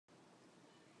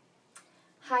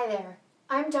Hi there,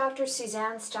 I'm Dr.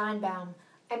 Suzanne Steinbaum.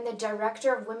 I'm the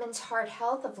Director of Women's Heart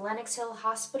Health of Lenox Hill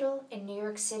Hospital in New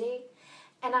York City,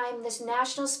 and I'm the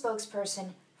national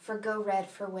spokesperson for Go Red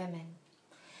for Women.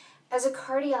 As a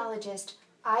cardiologist,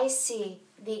 I see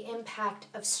the impact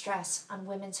of stress on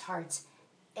women's hearts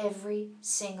every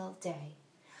single day.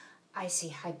 I see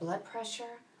high blood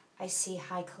pressure, I see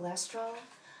high cholesterol,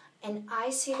 and I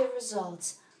see the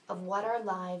results of what our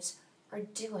lives are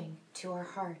doing to our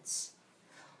hearts.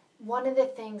 One of the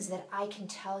things that I can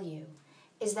tell you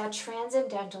is that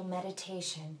Transcendental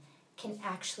Meditation can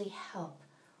actually help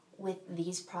with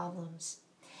these problems.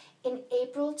 In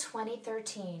April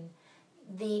 2013,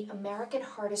 the American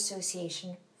Heart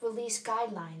Association released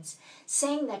guidelines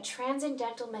saying that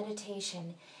Transcendental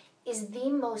Meditation is the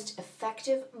most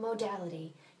effective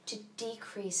modality to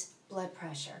decrease blood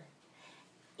pressure.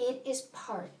 It is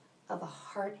part of a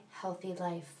heart-healthy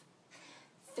life.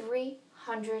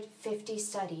 350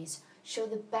 studies show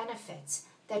the benefits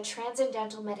that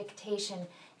Transcendental Meditation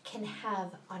can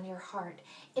have on your heart.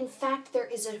 In fact, there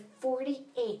is a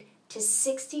 48 to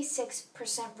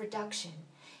 66% reduction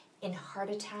in heart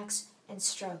attacks and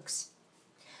strokes.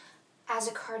 As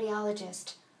a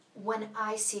cardiologist, when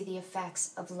I see the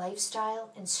effects of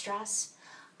lifestyle and stress,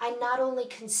 I not only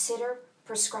consider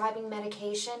prescribing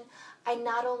medication, I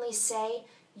not only say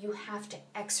you have to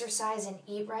exercise and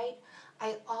eat right,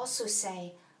 I also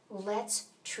say, let's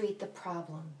treat the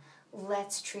problem.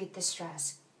 Let's treat the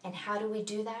stress. And how do we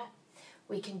do that?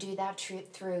 We can do that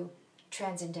through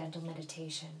Transcendental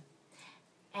Meditation.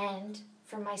 And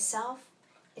for myself,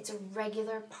 it's a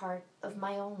regular part of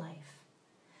my own life.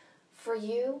 For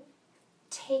you,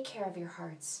 take care of your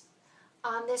hearts.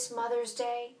 On this Mother's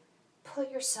Day,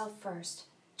 put yourself first,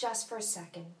 just for a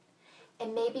second.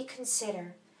 And maybe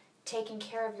consider taking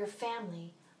care of your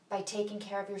family by taking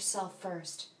care of yourself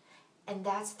first. And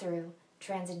that's through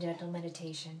Transcendental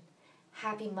Meditation.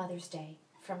 Happy Mother's Day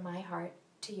from my heart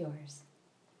to yours.